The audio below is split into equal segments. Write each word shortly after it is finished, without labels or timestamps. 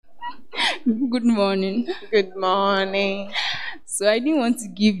Good morning. Good morning. So I didn't want to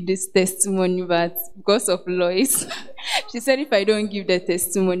give this testimony, but because of Lois, she said if I don't give the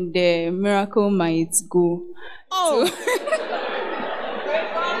testimony, the miracle might go. Oh,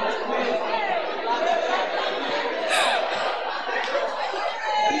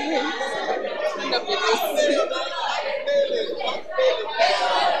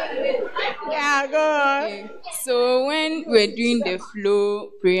 yeah, go on. Okay. So when we were doing the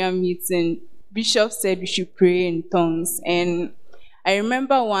flow prayer meeting, Bishop said we should pray in tongues, and I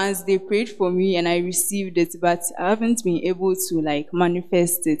remember once they prayed for me and I received it, but I haven't been able to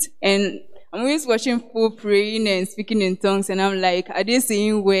manifest it. And I'm always watching people praying and speaking in tongues, and I'm like, are they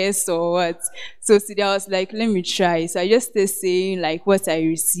saying words or what? So today I was like, let me try. So I just started saying what I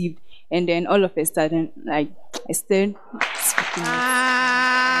received, and then all of a sudden, I started speaking.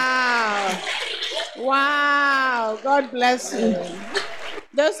 Wow. Wow. God bless you.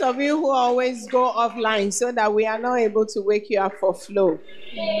 Those of you who always go offline so that we are not able to wake you up for flow.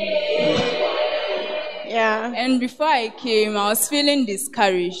 Yeah. And before I came, I was feeling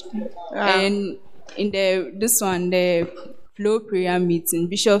discouraged. And in the flow prayer meeting,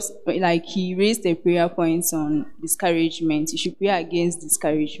 Bishop he raised the prayer points on discouragement. You should pray against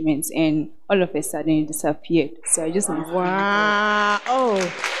discouragement, and all of a sudden it disappeared. So I just Wow. Oh,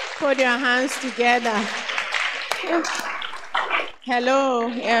 put your hands together. Yeah. Hello.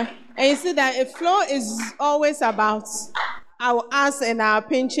 Yeah. And you see that a flow is always about us and our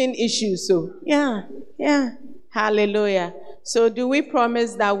pinching issues. So yeah. Hallelujah. So do we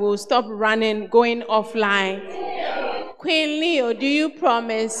promise that we'll stop running, going offline? Queen Leo, do you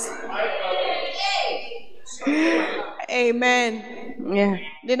promise? Amen. Yeah.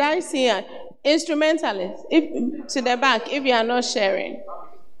 Did I see an instrumentalist? If to the back, if you are not sharing.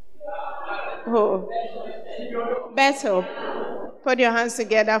 Oh. Bethel. Put your hands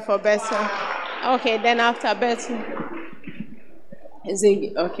together for Bethel. Okay, then after Bethel. Is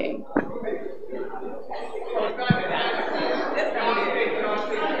it okay?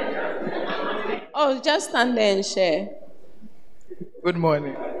 Oh, just stand there and share. Good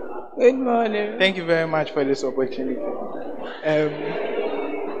morning. Good morning. Thank you very much for this opportunity.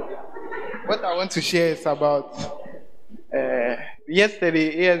 What I want to share is about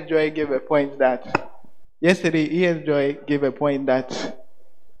yesterday. E.S. Joy gave a point that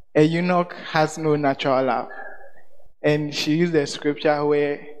a eunuch has no natural love, and she used a scripture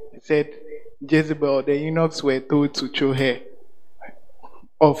where it said Jezebel, the eunuchs were told to throw her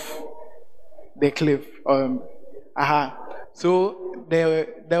off the cliff. So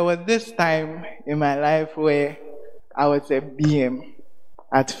there was this time in my life where I was a BM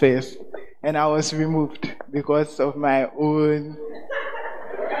at first, and I was removed because of my own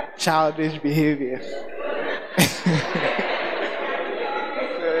childish behaviors.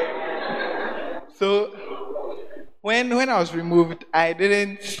 So when I was removed, I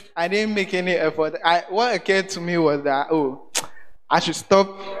didn't make any effort. What occurred to me was that I should stop.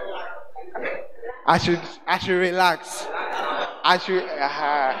 I should relax. I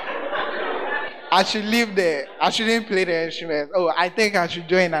should leave there. I shouldn't play the instruments. I think I should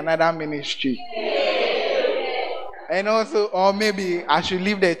join another ministry. And also, or maybe I should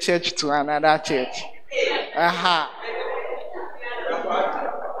leave the church to another church.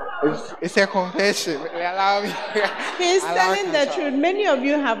 It's a confession. Allow me. He's telling the truth. Many of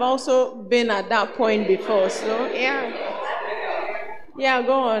you have also been at that point before. So, yeah,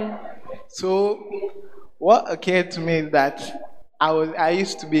 go on. So, what occurred to me is that I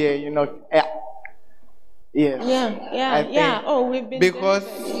used to be a eunuch. Yes. Yeah. Oh, we've been because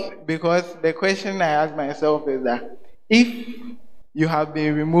the question I ask myself is that if you have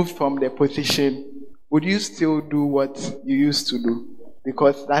been removed from the position, would you still do what you used to do?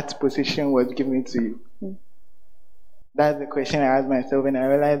 Because that position was given to you. That's the question I asked myself, and I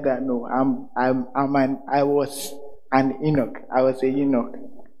realized that no, I was an eunuch. I was a eunuch.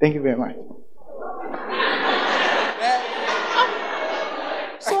 Thank you very much.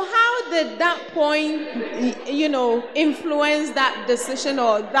 So how did that point, influence that decision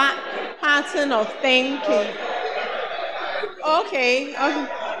or that pattern of thinking? Okay.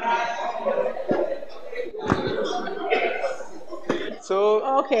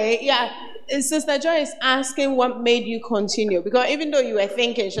 Sister Joy is asking what made you continue, because even though you were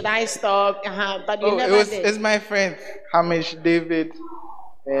thinking, should I stop? But you never did. It's my friend Hamish, David,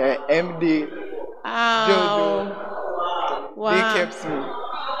 MD, Jojo. Wow. They kept me.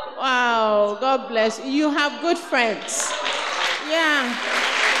 Wow, God bless you. You have good friends. Yeah,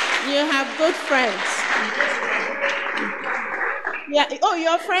 you have good friends. Yeah. Oh,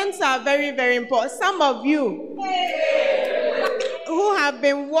 your friends are very, very important. Some of you who have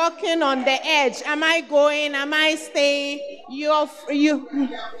been walking on the edge. Am I going? Am I staying? You.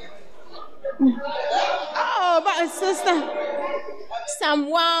 Oh, but sister, some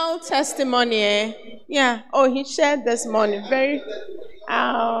wild testimony. Eh? Yeah. Oh, he shared this morning. Very.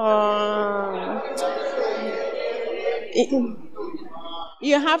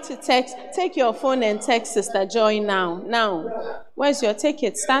 You have to take your phone and text Sister Joy now. Now, where's your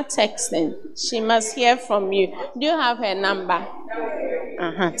ticket? Start texting. She must hear from you. Do you have her number?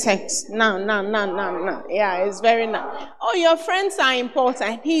 Text. Now. Yeah, it's very nice. Oh, your friends are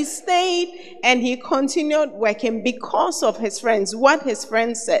important. He stayed and he continued working because of his friends, what his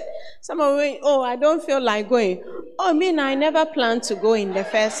friends said. Some of them, oh, I don't feel like going. Oh, I never planned to go in the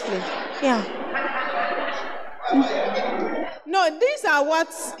first place. Yeah. No, these are what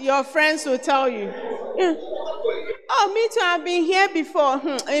your friends will tell you. Yeah. Oh, me too, I've been here before.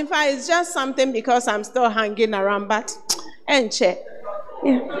 In fact, it's just something because I'm still hanging around, but and check.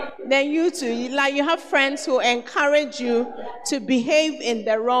 Yeah. Then you too, like you have friends who encourage you to behave in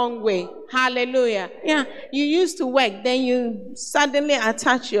the wrong way. Hallelujah. Yeah. You used to work, then you suddenly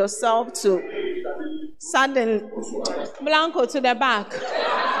attach yourself to Blanco to the back.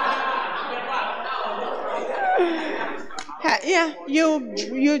 Yeah,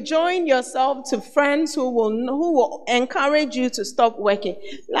 you join yourself to friends who will encourage you to stop working.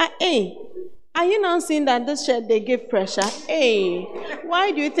 Like, hey, are you not seeing that this shirt they give pressure? Hey,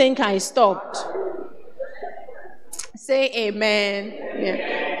 why do you think I stopped? Say amen.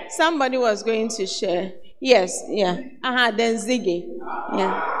 Yeah. Somebody was going to share. Yes, yeah. Then Ziggy.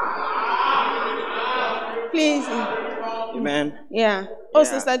 Yeah. Please. Amen. Yeah. Oh,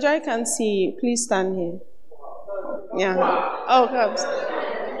 Sister Joy can see you. Please stand here. Yeah. Oh, comes.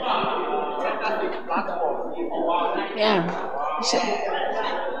 Yeah.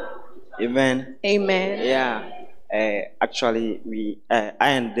 Amen. Amen. Yeah. Actually, I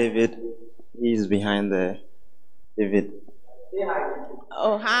and David, he's behind the David.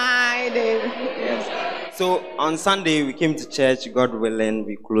 Oh, hi, David. Yes. So on Sunday we came to church. God willing,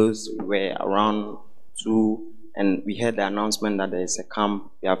 we closed. We were around 2, and we heard the announcement that there is a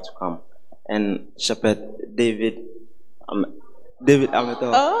camp. You have to come. And Shepherd David.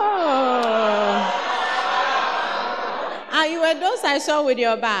 Ameto. Oh. You were those I saw with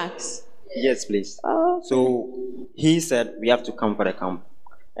your bags? Yes, please. Oh. Okay. So he said we have to come for the camp.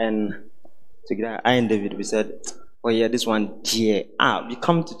 And together, I and David, we said, oh yeah, this one, yeah. We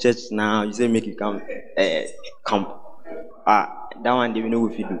come to church now. You say make you come camp. That one, they know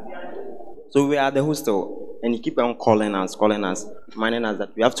if you do. So we are at the hostel, and he keep on calling us, reminding us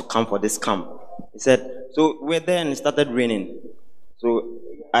that we have to come for this camp. He said, so we're there and it started raining. So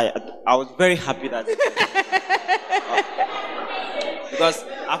I was very happy that because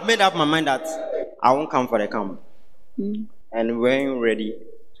I've made up my mind that I won't come for the camp. And we weren't ready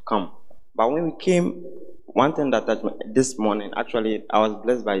to come. But when we came, one thing that touched me this morning, actually, I was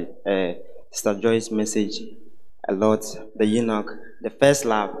blessed by Sister Joy's message a lot, the eunuch, the first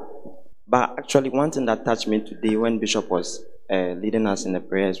love. But actually, one thing that touched me today when Bishop was leading us in the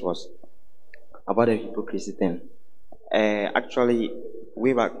prayers was about the hypocrisy thing. Actually,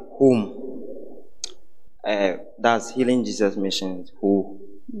 way back home, that's Healing Jesus Missions.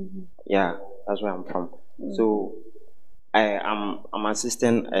 Yeah, that's where I'm from. So I'm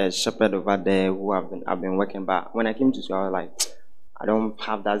assistant shepherd over there who I've been working. But when I came to school, I was like, I don't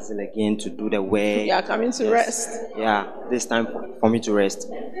have that zeal again to do the way. Yeah, coming to rest. Yeah, this time for me to rest.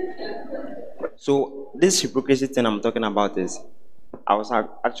 So this hypocrisy thing I'm talking about is, I was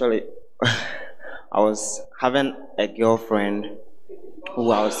actually, I was having a girlfriend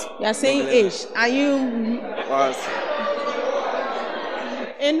who I was. You're saying age. Are you Was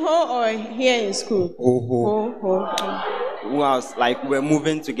in Ho or here in school? Ho. Who I was like, we're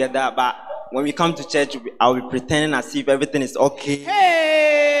moving together, but when we come to church, I'll be pretending as if everything is okay.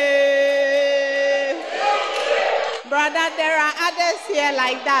 Hey, brother, there are others here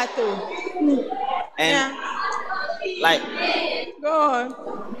like that too. And like, go on.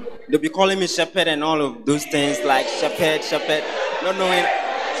 They'll be calling me shepherd and all of those things, like shepherd, not knowing.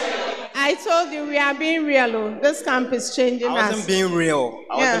 I told you we are being real. Oh. This camp is changing us. I wasn't being real.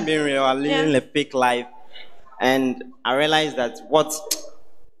 I was living a fake life. And I realized that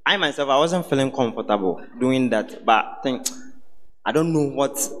I wasn't feeling comfortable doing that. But I don't know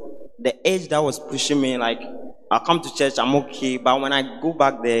what the age that was pushing me. Like, I'll come to church, I'm okay. But when I go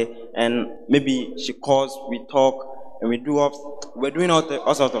back there and maybe she calls, we talk, and we're doing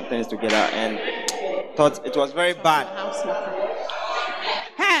all sorts of things together, and thought it was very bad.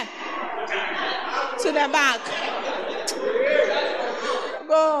 Hey, to the back.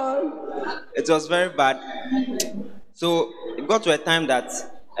 Go on. It was very bad. So it got to a time that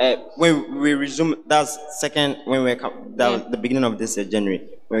when we resumed, that's second, when we that was the beginning of this January,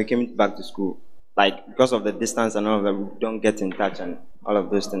 when we came back to school. Like, because of the distance and all of that, we don't get in touch and all of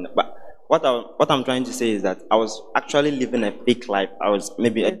those things. But what I'm trying to say is that I was actually living a fake life. I was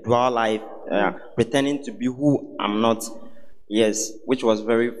maybe a dual life, pretending to be who I'm not. Yes, which was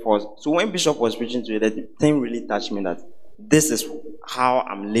very false. So when Bishop was preaching to you, that thing really touched me, that this is how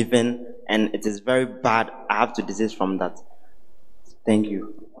I'm living, and it is very bad. I have to desist from that. Thank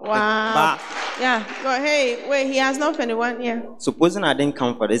you. Wow. Yeah. But hey, wait, he has not finished one. Yeah. Supposing I didn't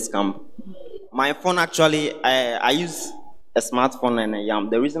come for this camp, my phone actually, I use a smartphone and a YAM.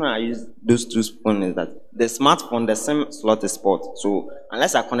 The reason I use those two phones is that the smartphone, the SIM slot is spot. So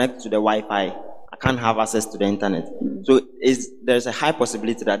unless I connect to the Wi-Fi, I can't have access to the internet. So there's a high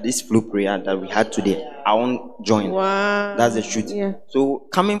possibility that this flu prayer that we had today, I won't join. Wow. That's the truth. Yeah. So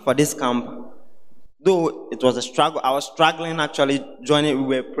coming for this camp, though it was a struggle, I was struggling actually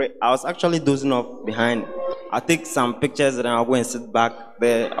joining. I was actually dozing off behind. I'll take some pictures and I'll go and sit back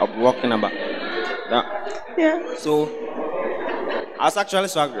there. I'll be walking about. Yeah. So I was actually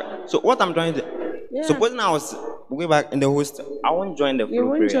struggling. So what I'm trying to, supposing I was way back in the host, I won't join the flu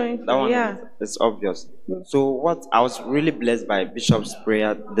prayer. Join, that one is obvious. So what I was really blessed by Bishop's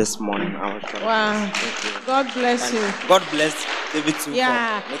prayer this morning. Wow. God bless you. God bless David too.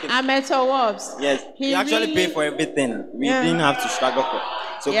 Yeah. I met her Wobbs. Yes. He actually really paid for everything. We didn't have to struggle for.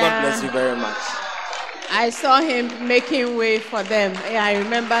 So God bless you very much. I saw him making way for them. Yeah, I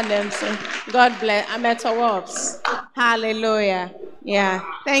remember them. So God bless. I met her Wobbs. Hallelujah. Yeah.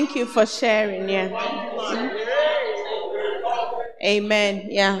 Thank you for sharing. Yeah. Amen.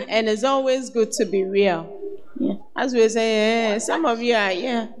 Yeah. And it's always good to be real. Yeah. As we say, some of you are,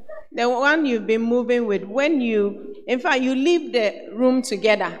 the one you've been moving with, in fact, you leave the room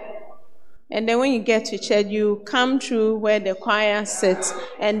together. And then when you get to church, you come through where the choir sits,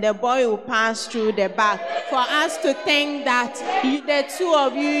 and the boy will pass through the back. For us to think that the two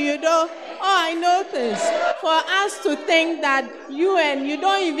of you don't, I know this. For us to think that you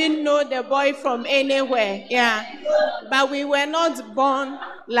don't even know the boy from anywhere. Yeah. But we were not born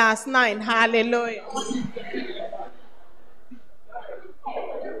last night. Hallelujah.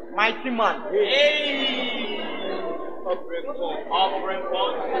 Mighty man. Hey. Offering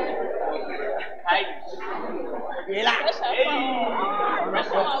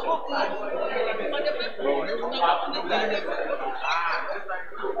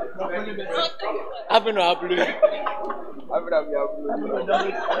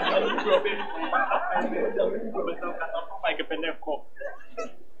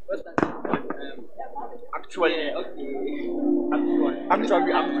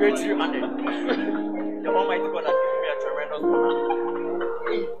Actually, I'm greatly honored. The Almighty God has given me a tremendous honor. I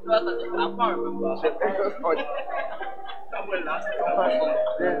can't remember.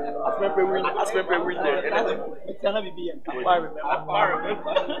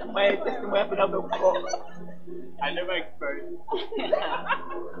 I never experienced.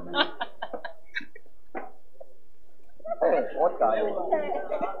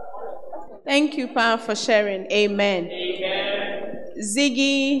 Thank you, Pa, for sharing. Amen.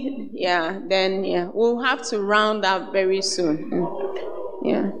 Ziggy, we'll have to round up very soon.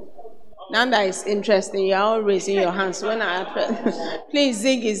 Yeah. Now that is interesting, you're all raising your hands. When please,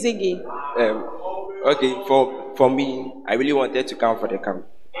 Ziggy. Okay, for me, I really wanted to come for the camp.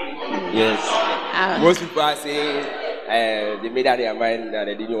 Yes. Most people are saying they made up their mind that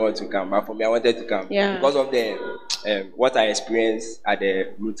they didn't want to come, but for me, I wanted to come because of the what I experienced at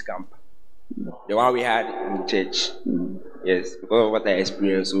the root camp, the one we had in church. Yes, because of what I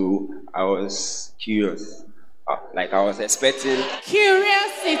experienced, so I was curious. Like I was expecting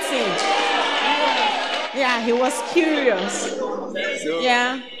curiosity. Yeah, he was curious. So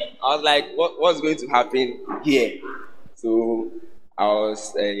I was like, what's going to happen here? So I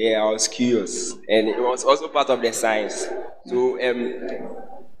was curious, and it was also part of the science. So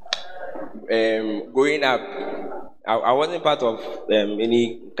growing up, I wasn't part of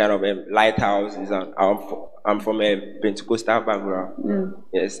any kind of lighthouse. I'm from a Pentecostal background.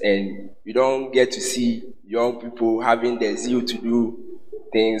 Yes, and you don't get to see young people having the zeal to do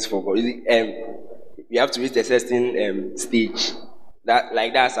things for God. You have to reach a certain stage.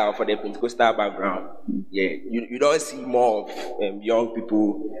 That's how for the Pentecostal background. Yeah, you don't see more of young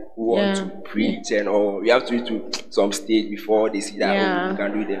people who want to preach and all. You have to reach to some stage before they see that you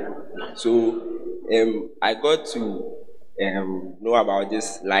can do that. So I got to know about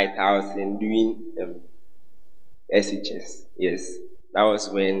this lighthouse and doing SHS. Yes, that was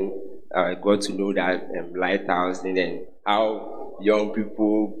when I got to know that lighthouse, and then how young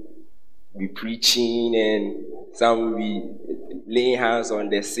people be preaching and some will be laying hands on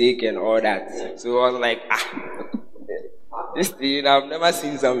the sick and all that. So I was like, this thing, I've never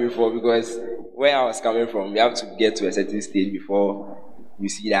seen something before, because where I was coming from, you have to get to a certain stage before you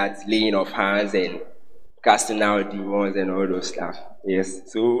see that laying of hands and casting out demons and all those stuff.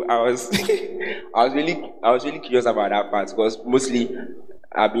 Yes. So I was I was really curious about that part, because mostly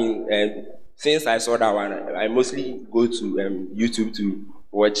I've been since I saw that one, I mostly go to YouTube to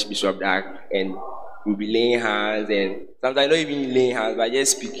watch Bishop Dark, and we'll be laying hands, and sometimes not even laying hands, but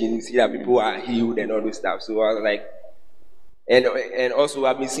just speaking, you see that people are healed and all those stuff. So I was like, and also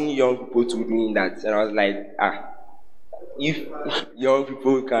I've been seeing young people too doing that, and I was like, if young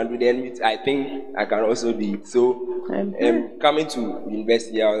people can do, then I think I can also do it. So coming to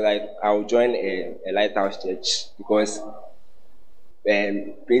university, I was like, I'll join a lighthouse church, because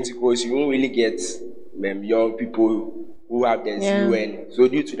Pentecost, you won't really get young people who have the zeal, and so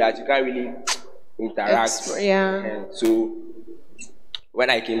due to that, you can't really interact. And so when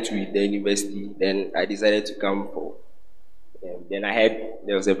I came to the university, then I decided to come for. Then I heard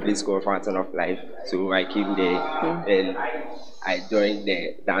there was a place called Fountain of Life, so I came there and I joined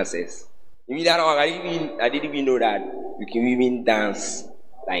the dances. Even that one, I didn't even know that you can even dance,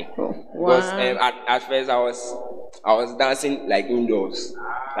 like, because at first I was dancing like indoors,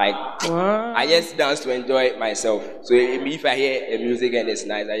 like I just dance to enjoy myself. So if I hear a music and it's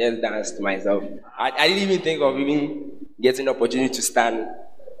nice, I just dance to myself. I didn't even think of even getting the opportunity to stand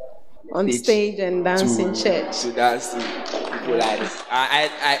on stage and dance in church. To dance to people like this.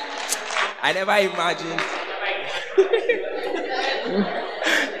 I never imagined.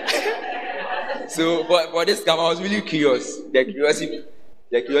 So, but this time I was really curious. The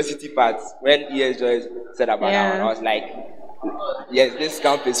curiosity part. When E.S. Joyce said about that one, I was like, yes, this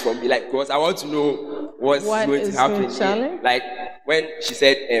camp is for me. Like, because I want to know what's going to happen here. Like, when she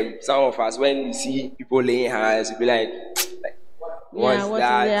said, some of us, when you see people laying hands, you be like, what's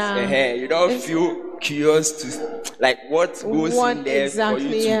that? You don't feel curious to, like, what goes in there exactly,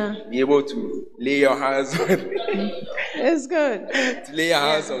 for you to be able to lay your hands on. It's good to lay your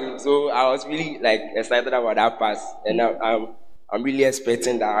hands on him. So I was really like excited about that part, and I'm really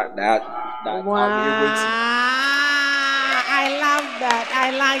expecting that I'll be able to. I love that.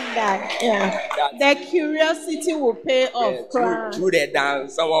 I like that. Yeah. The curiosity will pay off. Through the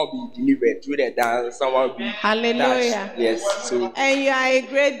dance, someone will be delivered. Through the dance, someone will be hallelujah. touched. Yes. So. And you are a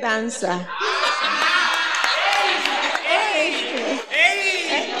great dancer.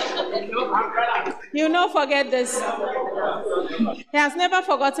 You not forget this. He has never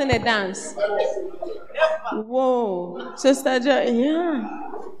forgotten a dance. Whoa, Sister Joy,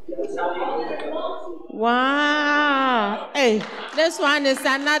 Wow. Hey, this one is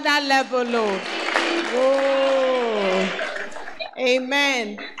another level, Lord. Whoa.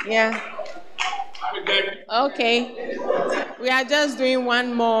 Amen. Yeah. Okay. We are just doing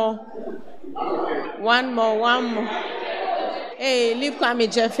one more. Hey, leave Kwame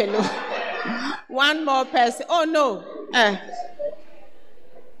Jeffelo. One more person. Oh no.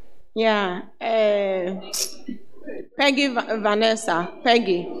 Peggy Vanessa.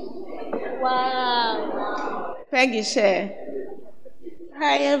 Peggy. Wow. Peggy share.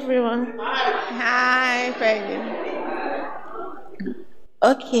 Hi everyone. Hi Peggy.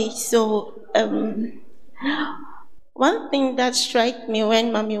 Okay, so one thing that struck me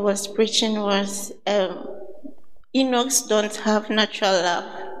when Mommy was preaching was Eunuchs don't have natural love.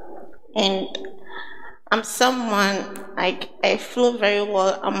 And I'm someone, like, I flow very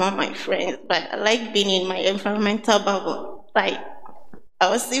well among my friends, but I like being in my environmental bubble. Like, I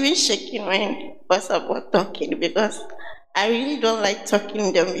was even shaking when Pastor was talking, because I really don't like talking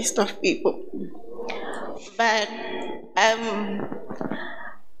in the midst of people. But I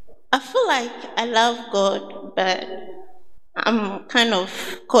feel like I love God, but I'm kind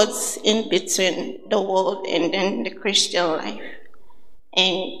of caught in between the world and then the Christian life.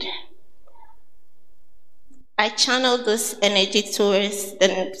 And I channel this energy towards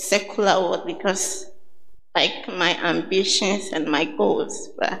the secular world because, like, my ambitions and my goals,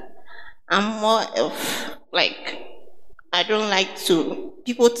 but I'm more of, like, I don't like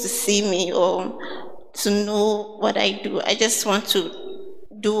people to see me or to know what I do. I just want to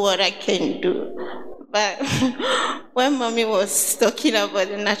do what I can do. But when Mommy was talking about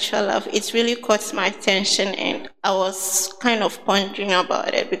the natural love, it really caught my attention, and I was kind of pondering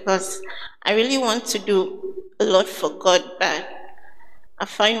about it, because I really want to do a lot for God, but I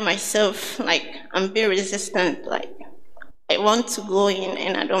find myself, like, I'm being resistant. Like, I want to go in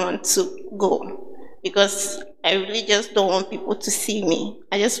and I don't want to go, because I really just don't want people to see me.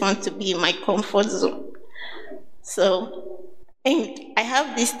 I just want to be in my comfort zone. So And I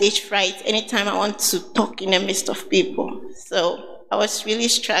have this stage fright anytime I want to talk in the midst of people. So I was really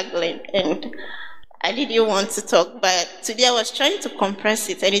struggling and I didn't want to talk. But today I was trying to compress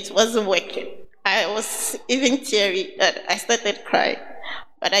it and it wasn't working. I was even teary that I started crying.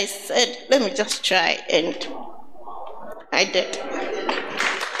 But I said, let me just try. And I did.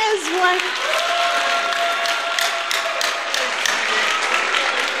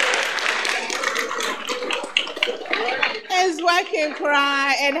 It's working,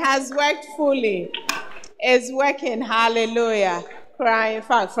 cry, and has worked fully. It's working, hallelujah. Cry, in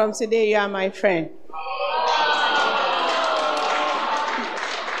fact, from today you are my friend.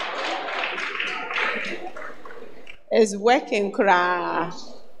 It's working, cry.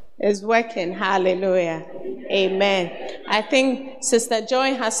 It's working, hallelujah. Amen. I think Sister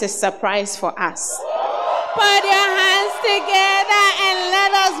Joy has a surprise for us. Put your hands together and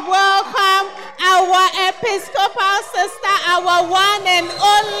let us welcome our Episcopal sister, our one and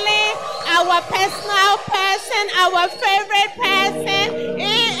only, our personal person, our favorite person.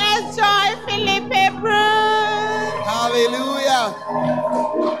 He is Joy Philippe Bruce. Hallelujah.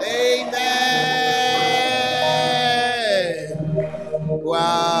 Amen.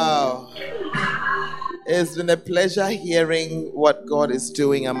 Wow. It's been a pleasure hearing what God is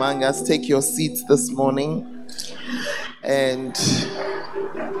doing among us. Take your seats this morning. And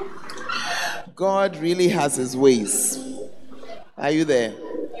God really has his ways. Are you there?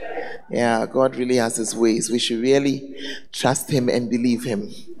 Yeah, God really has his ways. We should really trust him and believe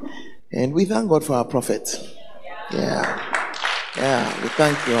him. And we thank God for our prophet. Yeah, we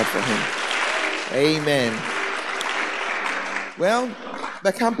thank God for him. Amen. Well,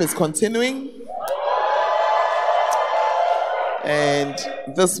 the camp is continuing. And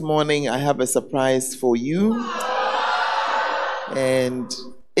this morning I have a surprise for you. And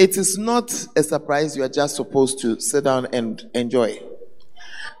it is not a surprise you are just supposed to sit down and enjoy.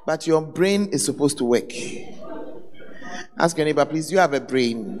 But your brain is supposed to work. Ask your neighbor, please, you have a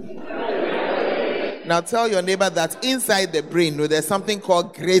brain. Now tell your neighbor that inside the brain, there's something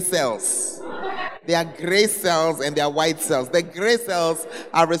called gray cells. There are gray cells and there are white cells. The gray cells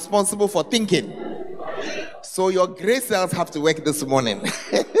are responsible for thinking. So your gray cells have to work this morning.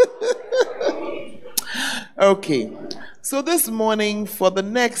 Okay. So this morning, for the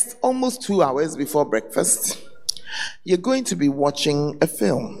next almost 2 hours before breakfast, you're going to be watching a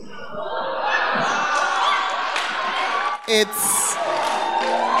film.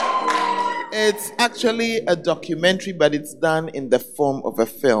 It's actually a documentary, but it's done in the form of a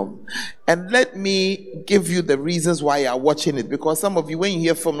film. And let me give you the reasons why you are watching it. Because some of you, when you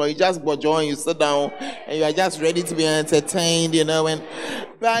hear film, you just go join, you sit down, and you are just ready to be entertained,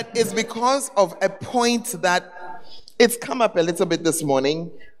 but it's because of a point that it's come up a little bit this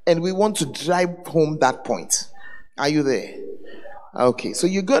morning, and we want to drive home that point. Are you there? Okay, so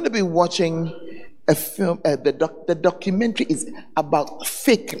you're going to be watching a film. The documentary is about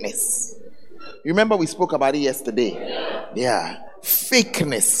fakeness. You remember we spoke about it yesterday? Yeah,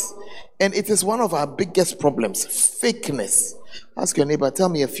 fakeness. And it is one of our biggest problems, fakeness. Ask your neighbor, tell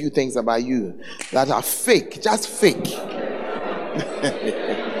me a few things about you that are fake, just fake.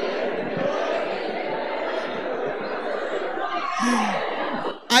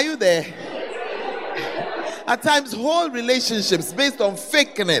 Are you there? At times, whole relationships based on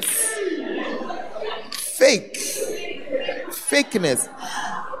fakeness. Fakeness.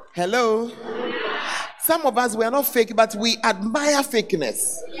 Hello? Some of us, we are not fake, but we admire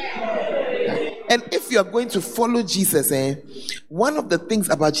fakeness. And if you are going to follow Jesus, one of the things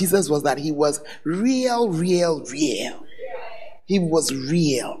about Jesus was that he was real. He was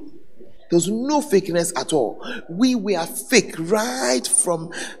real. There was no fakeness at all. We were fake right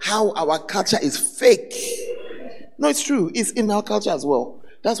from how our culture is fake. No, it's true. It's in our culture as well.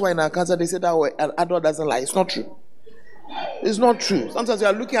 That's why in our culture they say that an adult doesn't lie. It's not true. It's not true. Sometimes you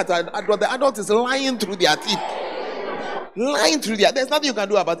are looking at an adult, the adult is lying through their teeth. There's nothing you can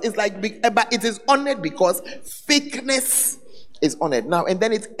do about it. But it is honored because fakeness is honored. Now, and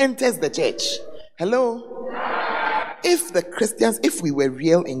then it enters the church. Hello? If the Christians, if we were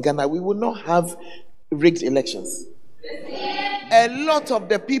real in Ghana, we would not have rigged elections. A lot of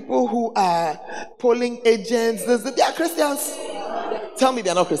the people who are polling agents, they are Christians. Tell me they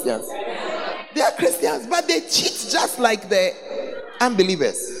are not Christians. They are Christians, but they cheat just like the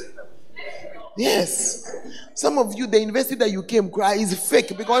unbelievers. Yes. Some of you, the university that you came cry is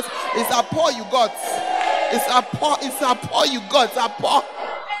fake because it's a poor you got. It's a poor you got. It's a poor.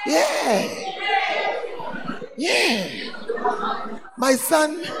 Yeah. My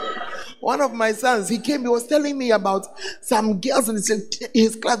son One of my sons, he came, he was telling me about some girls in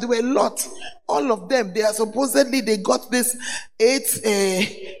his class. There were a lot. All of them, they are supposedly, they got this 8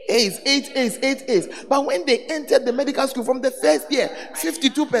 A's. But when they entered the medical school from the first year,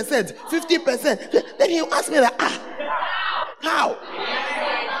 52%, 50%, then he asked me that,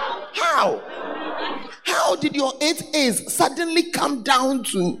 how did your 8 A's suddenly come down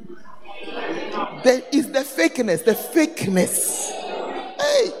to? There is the fakeness.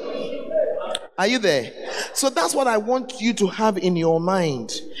 Hey, are you there? So that's what I want you to have in your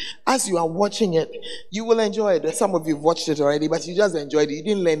mind. As you are watching it, you will enjoy it. Some of you have watched it already, but you just enjoyed it. You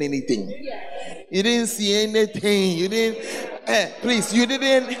didn't learn anything. You didn't see anything. You didn't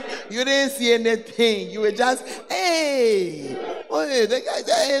see anything. You were just, the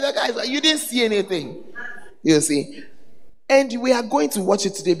guys, you didn't see anything. You see. And we are going to watch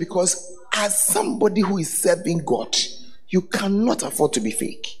it today because as somebody who is serving God, you cannot afford to be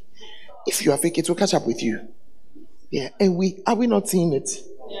fake. If you are fake, it will catch up with you. Yeah. And are we not seeing it?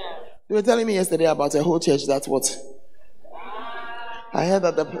 Yeah. They were telling me yesterday about a whole church that's what? I heard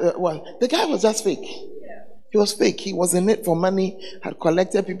that the guy was just fake. He was fake. He was in it for money, had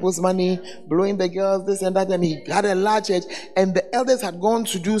collected people's money, blowing the girls, this and that, and he had a large church, and the elders had gone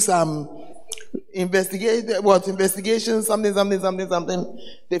to do some investigation, something.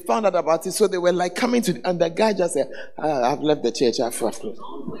 They found out about it, so they were like coming to, and the guy just said, I've left the church, I've closed.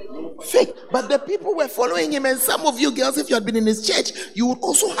 Fake. But the people were following him, and some of you girls, if you had been in his church, you would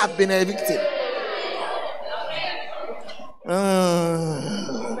also have been a victim.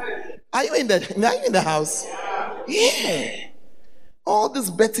 Are you in the house? Yeah. All this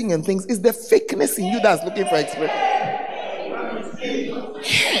betting and things is the fakeness in you that's looking for expression.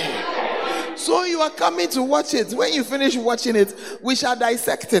 Yeah. So you are coming to watch it. When you finish watching it, we shall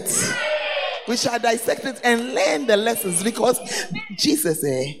dissect it. We shall dissect it and learn the lessons. Because Jesus,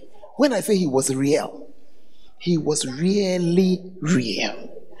 when I say he was real, he was really real.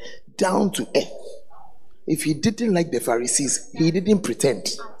 Down to earth. If he didn't like the Pharisees, he didn't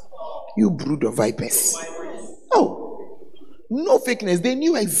pretend. You brood of vipers. Oh, no fakeness. They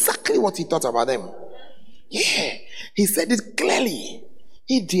knew exactly what he thought about them. Yeah, he said it clearly.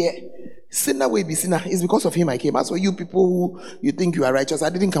 He did. Sinner will be sinner. It's because of him I came. As for you people who you think you are righteous, I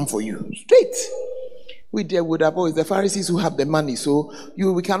didn't come for you. Straight. We there would have always the Pharisees who have the money, so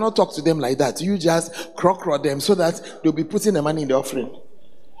we cannot talk to them like that. You just crock them so that they'll be putting the money in the offering.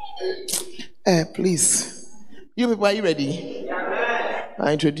 Please. You people, are you ready?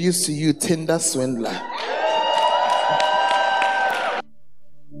 I introduce to you Tinder Swindler.